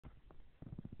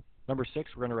Number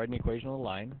 6, we're going to write an equation on the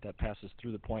line that passes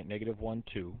through the point negative 1,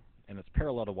 2, and it's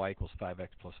parallel to y equals 5x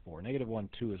plus 4. Negative 1,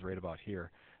 2 is right about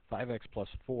here. 5x plus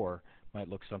 4 might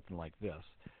look something like this.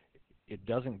 It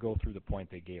doesn't go through the point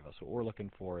they gave us. What we're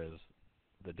looking for is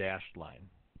the dashed line.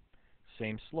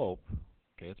 Same slope.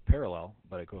 Okay, it's parallel,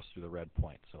 but it goes through the red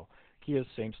point. So key is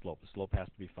same slope. The slope has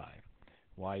to be 5.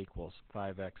 Y equals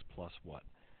 5x plus what?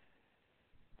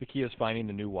 The key is finding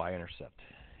the new y-intercept.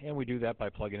 And we do that by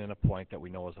plugging in a point that we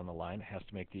know is on the line. It has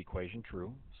to make the equation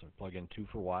true. So we plug in 2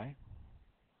 for y,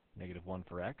 negative 1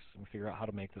 for x, and we figure out how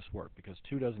to make this work, because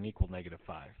 2 doesn't equal negative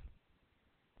 5.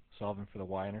 Solving for the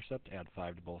y-intercept, add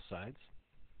 5 to both sides,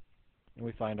 and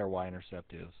we find our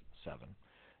y-intercept is 7.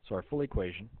 So our full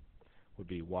equation would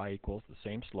be y equals the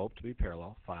same slope to be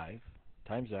parallel, 5,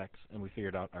 times x, and we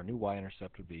figured out our new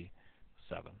y-intercept would be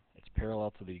 7. It's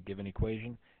parallel to the given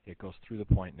equation. It goes through the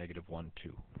point negative 1,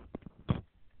 2.